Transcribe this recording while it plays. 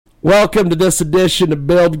Welcome to this edition of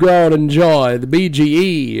Build, Grow, and Enjoy, the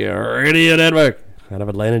BGE Radio Network out of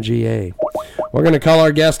Atlanta, GA. We're going to call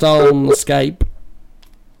our guest on the Skype.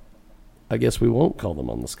 I guess we won't call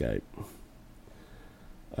them on the Skype.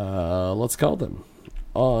 Let's call them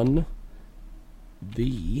on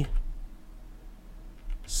the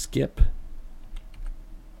Skip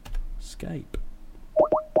Skype.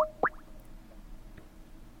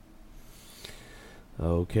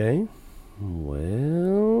 Okay.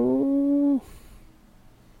 Well,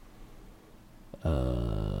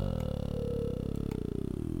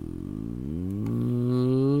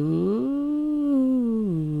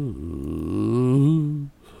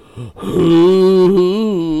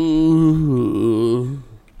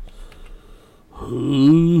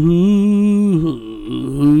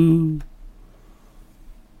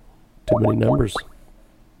 too many numbers.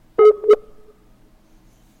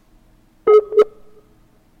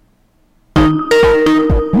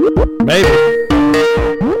 Maybe.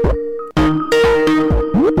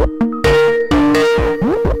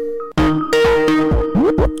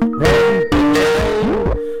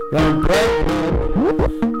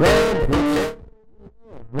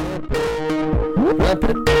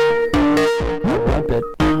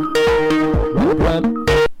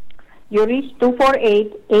 You reached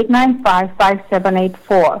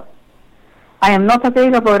 248-895-5784. I am not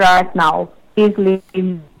available right now. Please leave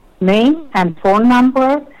name and phone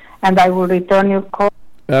number, and I will return your call.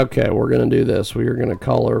 Okay, we're going to do this. We are going to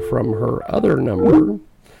call her from her other number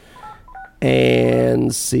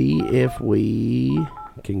and see if we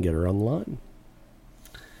can get her on the line.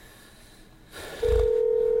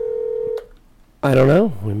 I don't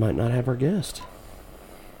know. We might not have our guest.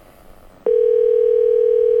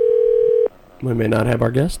 We may not have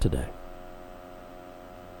our guest today.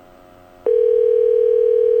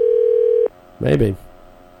 Maybe.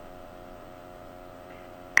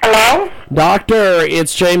 Hello? Doctor,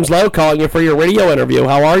 it's James Lowe calling you for your radio interview.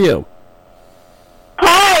 How are you?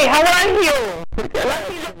 Hi, how are you?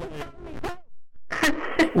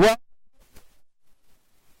 Well,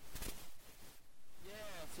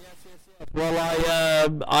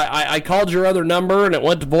 well, I called your other number and it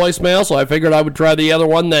went to voicemail, so I figured I would try the other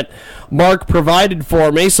one that Mark provided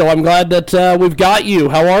for me. So I'm glad that we've got you.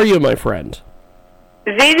 How are you, my friend?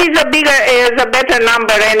 This is a better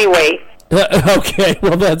number anyway. Okay,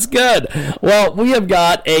 well, that's good. Well, we have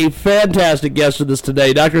got a fantastic guest with us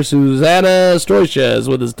today. Dr. Susanna Stoysha is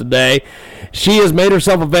with us today. She has made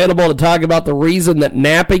herself available to talk about the reason that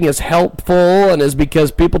napping is helpful and is because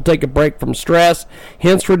people take a break from stress,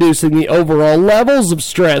 hence reducing the overall levels of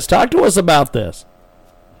stress. Talk to us about this.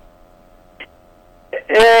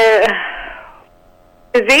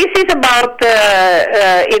 This is about,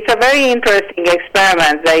 it's a very interesting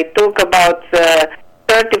experiment. They took about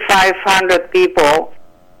 3,500 people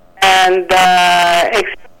and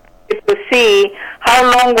expected to see how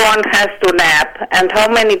long one has to nap and how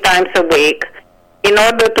many times a week in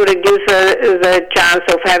order to reduce the chance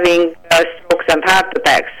of having strokes and heart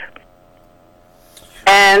attacks.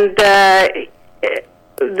 And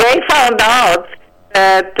they found out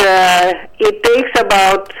that it takes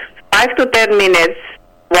about 5 to 10 minutes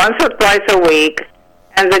once or twice a week,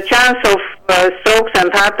 and the chance of strokes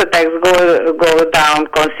and heart attacks go down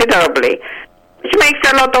considerably, which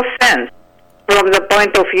makes a lot of sense from the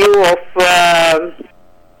point of view of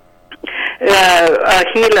a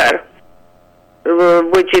healer,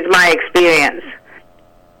 which is my experience.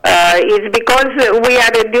 It's because we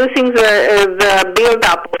are reducing the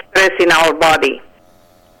build-up of stress in our body.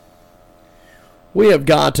 We have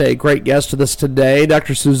got a great guest with us today.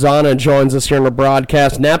 Dr. Susanna joins us here on the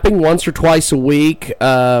broadcast. Napping once or twice a week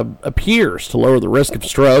appears to lower the risk of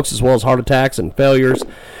strokes as well as heart attacks and failures.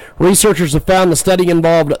 Researchers have found the study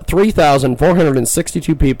involved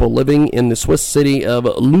 3,462 people living in the Swiss city of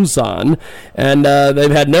Lausanne, and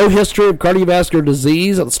they've had no history of cardiovascular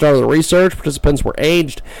disease at the start of the research. Participants were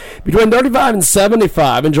aged between 35 and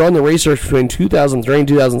 75 and joined the research between 2003 and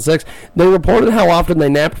 2006. They reported how often they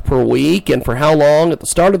napped per week and for how long at the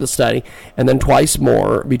start of the study, and then twice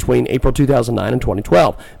more between April 2009 and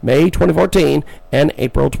 2012, May 2014, and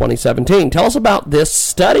April 2017. Tell us about this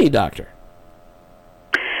study, Doctor.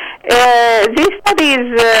 This study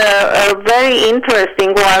is very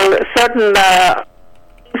interesting. While certain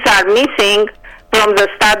things are missing from the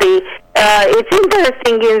study, it's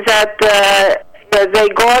interesting in that they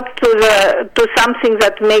got to something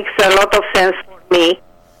that makes a lot of sense for me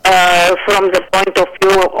from the point of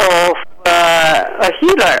view of a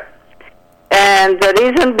healer. And the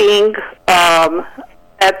reason being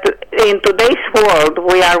that in today's world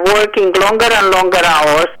we are working longer and longer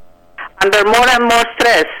hours under more and more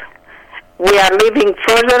stress, we are living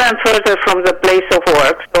further and further from the place of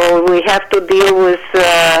work, so we have to deal with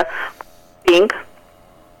things,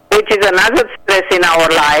 which is another stress in our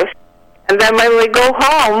lives. And then when we go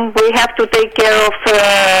home, we have to take care of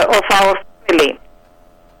our family.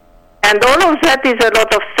 And all of that is a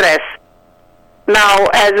lot of stress. Now,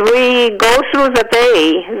 as we go through the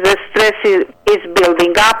day, the stress is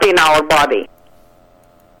building up in our body.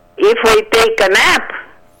 If we take a nap,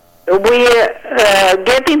 we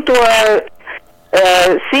get into a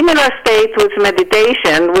similar state with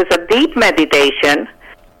meditation, with a deep meditation,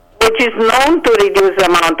 which is known to reduce the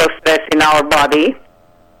amount of stress in our body.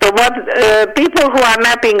 So what people who are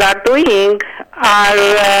napping are doing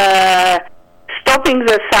are stopping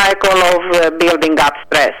the cycle of building up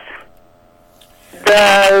stress.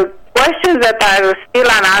 The questions that are still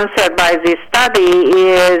unanswered by this study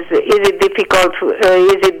is it difficult,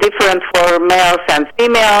 is it different for males and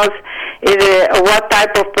females? What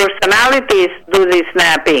type of personalities do this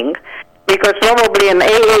napping? Because probably an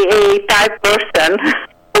AAA type person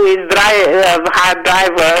who is a hard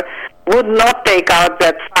driver would not take out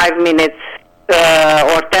that 5 minutes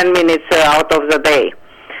or 10 minutes out of the day.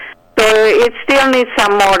 So it still needs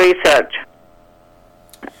some more research.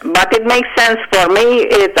 But it makes sense for me.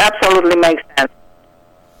 It absolutely makes sense.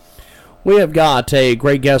 We have got a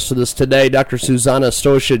great guest with us today. Dr. Suzana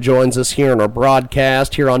Stosha joins us here on our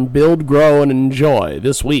broadcast here on Build, Grow, and Enjoy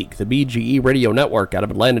this week, the BGE Radio Network out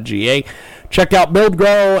of Atlanta, GA. Check out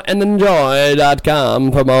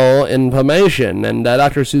buildgrowandenjoy.com for more information. And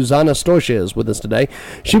Dr. Suzana Stosha is with us today.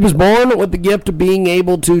 She was born with the gift of being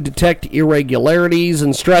able to detect irregularities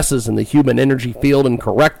and stresses in the human energy field and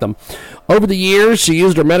correct them. Over the years, she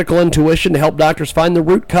used her medical intuition to help doctors find the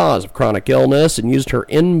root cause of chronic illness and used her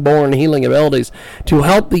inborn healing abilities to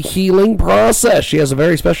help the healing process. She has a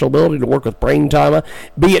very special ability to work with brain trauma,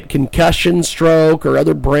 be it concussion, stroke, or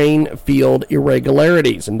other brain field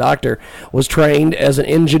irregularities. And Dr. was trained as an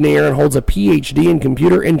engineer and holds a PhD in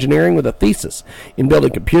computer engineering with a thesis in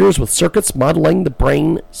building computers with circuits modeling the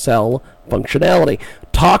brain cell functionality.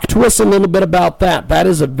 Talk to us a little bit about that. That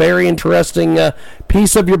is a very interesting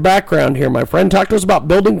piece of your background here, my friend. Talk to us about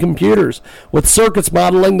building computers with circuits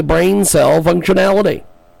modeling the brain cell functionality.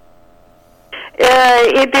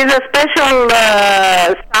 It is a special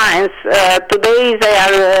science. Today,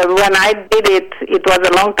 when I did it, it was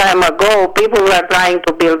a long time ago, people were trying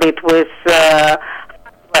to build it with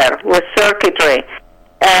hardware, with circuitry.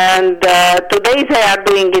 And today they are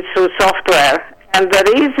doing it through software. And the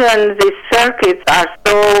reason these circuits are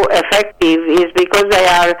so effective is because they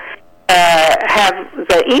are have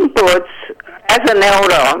the inputs as a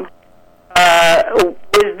neuron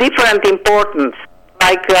with different importance.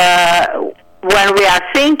 Like when we are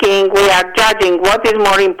thinking, we are judging what is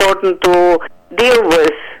more important to deal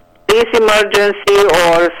with, this emergency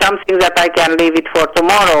or something that I can leave it for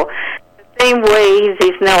tomorrow. The same way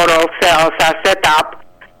these neural cells are set up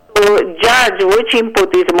to judge which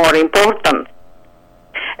input is more important.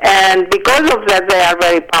 And because of that, they are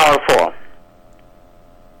very powerful.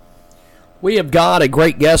 We have got a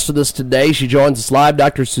great guest with us today. She joins us live.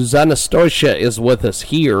 Dr. Suzana Stosha is with us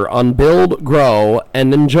here on Build, Grow,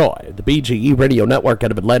 and Enjoy, the BGE Radio Network out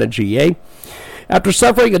of Atlanta, GA. After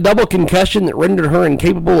suffering a double concussion that rendered her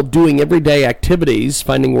incapable of doing everyday activities,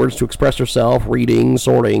 finding words to express herself, reading,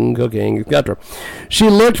 sorting, cooking, etc., she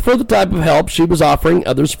looked for the type of help she was offering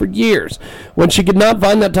others for years. When she could not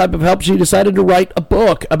find that type of help, she decided to write a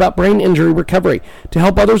book about brain injury recovery to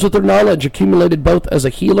help others with their knowledge accumulated both as a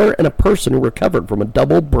healer and a person who recovered from a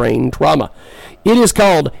double brain trauma. It is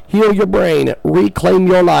called Heal Your Brain, Reclaim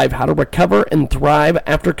Your Life, How to Recover and Thrive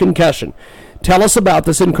After Concussion. Tell us about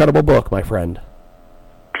this incredible book, my friend.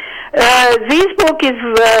 This book is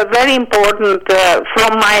very important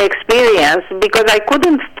from my experience because I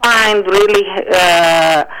couldn't find really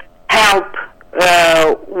help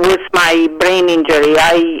with my brain injury.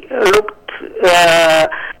 I looked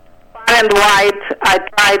far and wide. I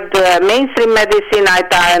tried mainstream medicine. I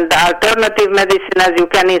tried alternative medicine. As you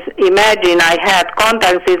can imagine, I had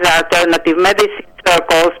contacts in alternative medicine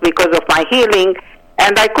circles because of my healing,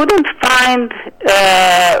 and I couldn't find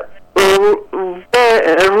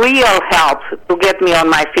real help to get me on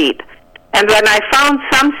my feet. And when I found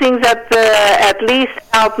something that at least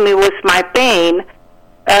helped me with my pain,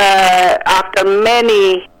 after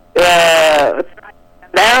many errors,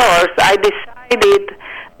 I decided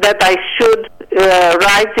that I should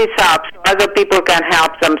write this up so other people can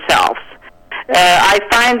help themselves. I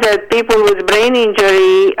find that people with brain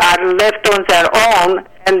injury are left on their own,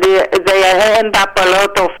 and they end up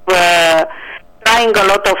trying a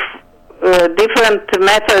lot of different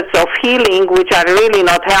methods of healing which are really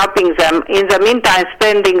not helping them. In the meantime,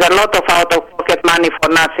 spending a lot of out-of-pocket money for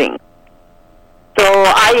nothing. So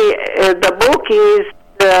the book is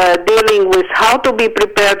dealing with how to be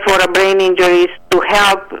prepared for a brain injury to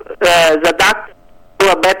help the doctor do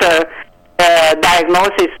a better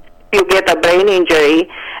diagnosis if you get a brain injury,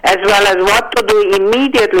 as well as what to do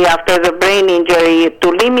immediately after the brain injury to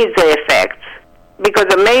limit the effects. Because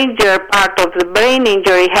a major part of the brain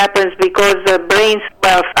injury happens because the brain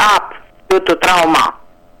swells up due to trauma.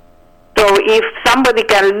 So if somebody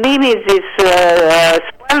can limit this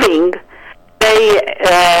swelling, they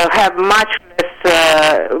have much less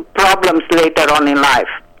problems later on in life.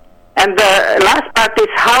 And the last part is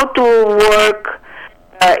how to work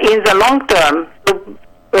in the long term to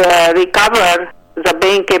recover the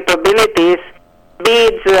brain capabilities, be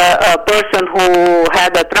it a person who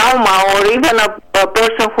had a trauma or even a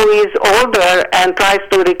person who is older and tries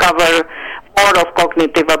to recover more of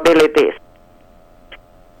cognitive abilities.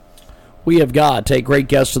 We have got a great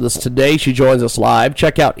guest with us today. She joins us live.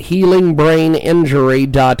 Check out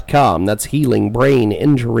healingbraininjury.com. That's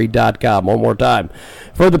healingbraininjury.com. One more time.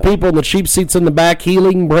 For the people in the cheap seats in the back,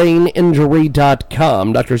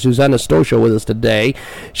 healingbraininjury.com. Dr. Susanna Stosha with us today.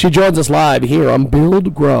 She joins us live here on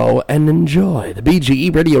Build, Grow, and Enjoy, the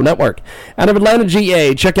BGE Radio Network. Out of Atlanta,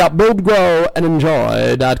 GA, check out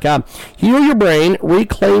buildgrowandenjoy.com. Heal your brain,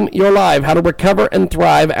 reclaim your life. How to recover and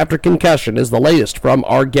thrive after concussion is the latest from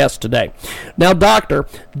our guest today. Now, Doctor,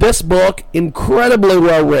 this book, incredibly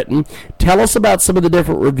well written. Tell us about some of the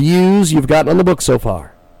different reviews you've gotten on the book so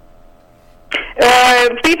far.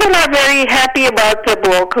 People are very happy about the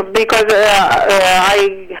book because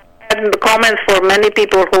I had comments for many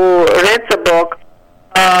people who read the book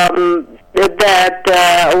that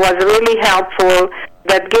was really helpful,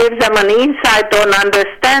 that gave them an insight on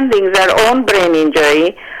understanding their own brain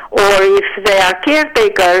injury, or if they are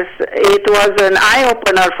caretakers, it was an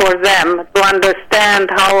eye-opener for them to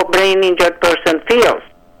understand how a brain-injured person feels.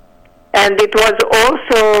 And it was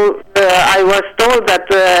also, I was told that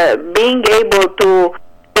being able to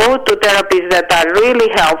go to therapies that are really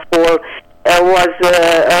helpful was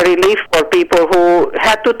a relief for people who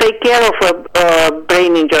had to take care of a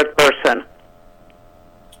brain-injured person.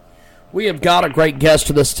 We have got a great guest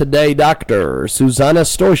with us today. Dr. Susanna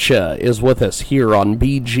Stosha is with us here on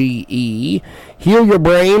BGE. Heal your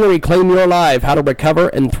brain, reclaim your life, how to recover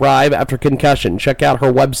and thrive after concussion. Check out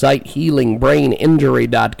her website,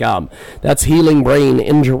 healingbraininjury.com. That's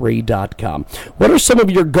healingbraininjury.com. What are some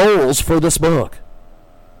of your goals for this book?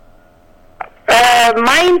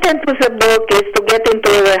 My intent with the book is to get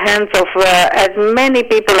into the hands of as many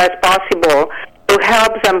people as possible to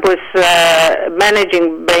help them with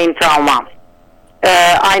managing brain trauma.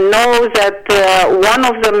 I know that one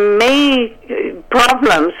of the main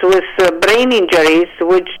problems with brain injuries,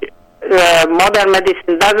 which modern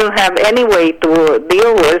medicine doesn't have any way to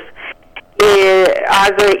deal with,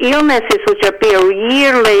 are the illnesses which appear a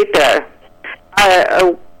year later,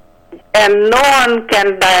 and no one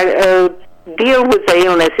can deal with the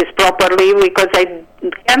illnesses properly because they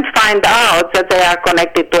can't find out that they are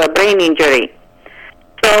connected to a brain injury.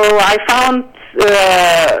 So I found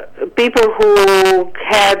people who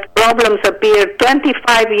had problems appear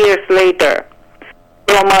 25 years later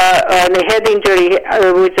from a head injury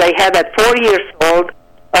which I had at 4 years old,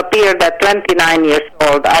 appeared at 29 years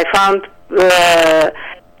old. I found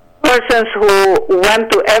persons who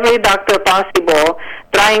went to every doctor possible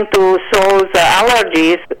trying to solve the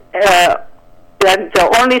allergies, that the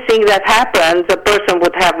only thing that happened, the person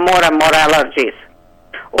would have more and more allergies.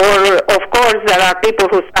 Or, of course, there are people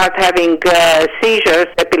who start having seizures,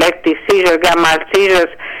 epileptic seizures, gamma seizures,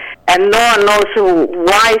 and no one knows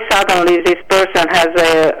why suddenly this person has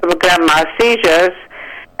gamma seizures,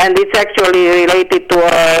 and it's actually related to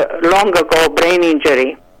a long ago brain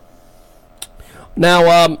injury.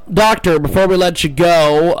 Now, Doctor, before we let you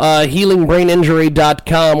go,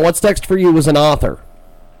 healingbraininjury.com, what's next for you as an author?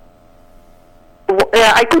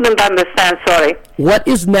 I couldn't understand, sorry. What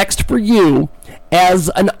is next for you as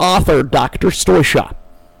an author, Dr. Stosha?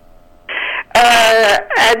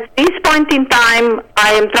 At this point in time,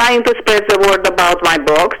 I am trying to spread the word about my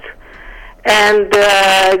books and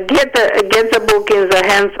get the book in the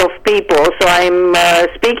hands of people. So I'm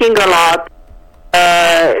speaking a lot,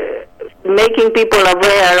 making people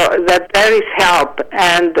aware that there is help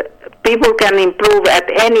and people can improve at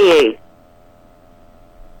any age.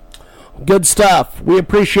 Good stuff. We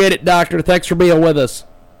appreciate it, Doctor. Thanks for being with us.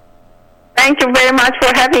 Thank you very much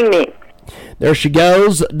for having me. There she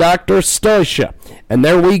goes, Dr. Stosha. And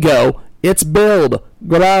there we go. It's Build,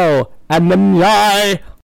 Grow, and Enjoy.